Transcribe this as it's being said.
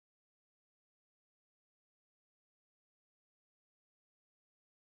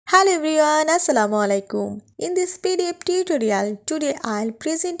Hello everyone, Assalamualaikum. In this PDF tutorial, today I'll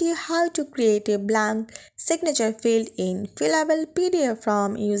present you how to create a blank signature field in Fillable PDF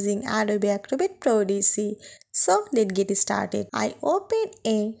Form using Adobe Acrobat Pro DC. So let's get started. I open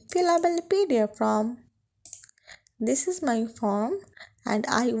a Fillable PDF Form. This is my form and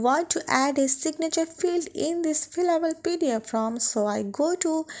I want to add a signature field in this Fillable PDF Form. So I go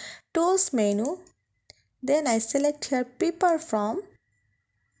to Tools menu, then I select here Paper Form.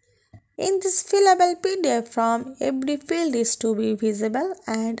 In this fillable PDF form, every field is to be visible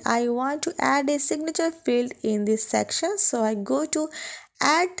and I want to add a signature field in this section. So I go to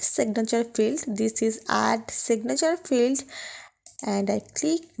add signature field. This is add signature field and I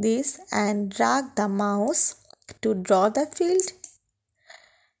click this and drag the mouse to draw the field.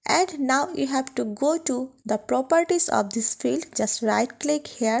 And now you have to go to the properties of this field. Just right click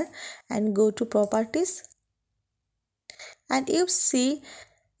here and go to properties. And you see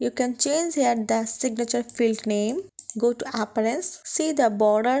you can change here the signature field name. Go to appearance, see the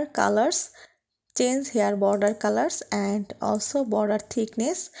border colors, change here border colors and also border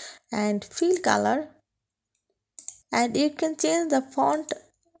thickness and field color. And you can change the font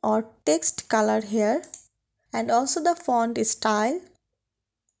or text color here and also the font style.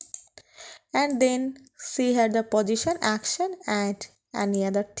 And then see here the position, action and any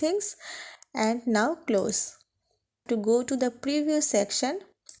other things. And now close. To go to the preview section,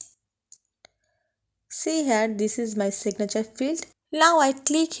 see here, this is my signature field. Now I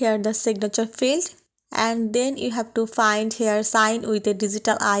click here the signature field and then you have to find here sign with a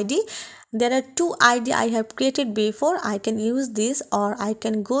digital ID. There are two ID I have created before. I can use this or I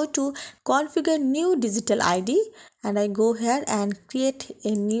can go to configure new digital ID and I go here and create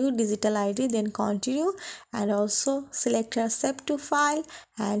a new digital ID, then continue and also select here save to file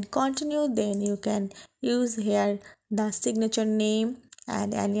and continue. Then you can use here the signature name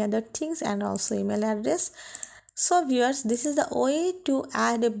and any other things and also email address. So viewers, this is the way to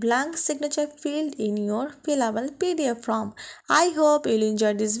add a blank signature field in your fillable PDF form. I hope you'll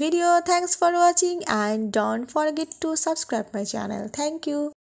enjoy this video. Thanks for watching and don't forget to subscribe my channel. Thank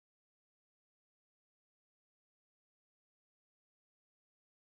you.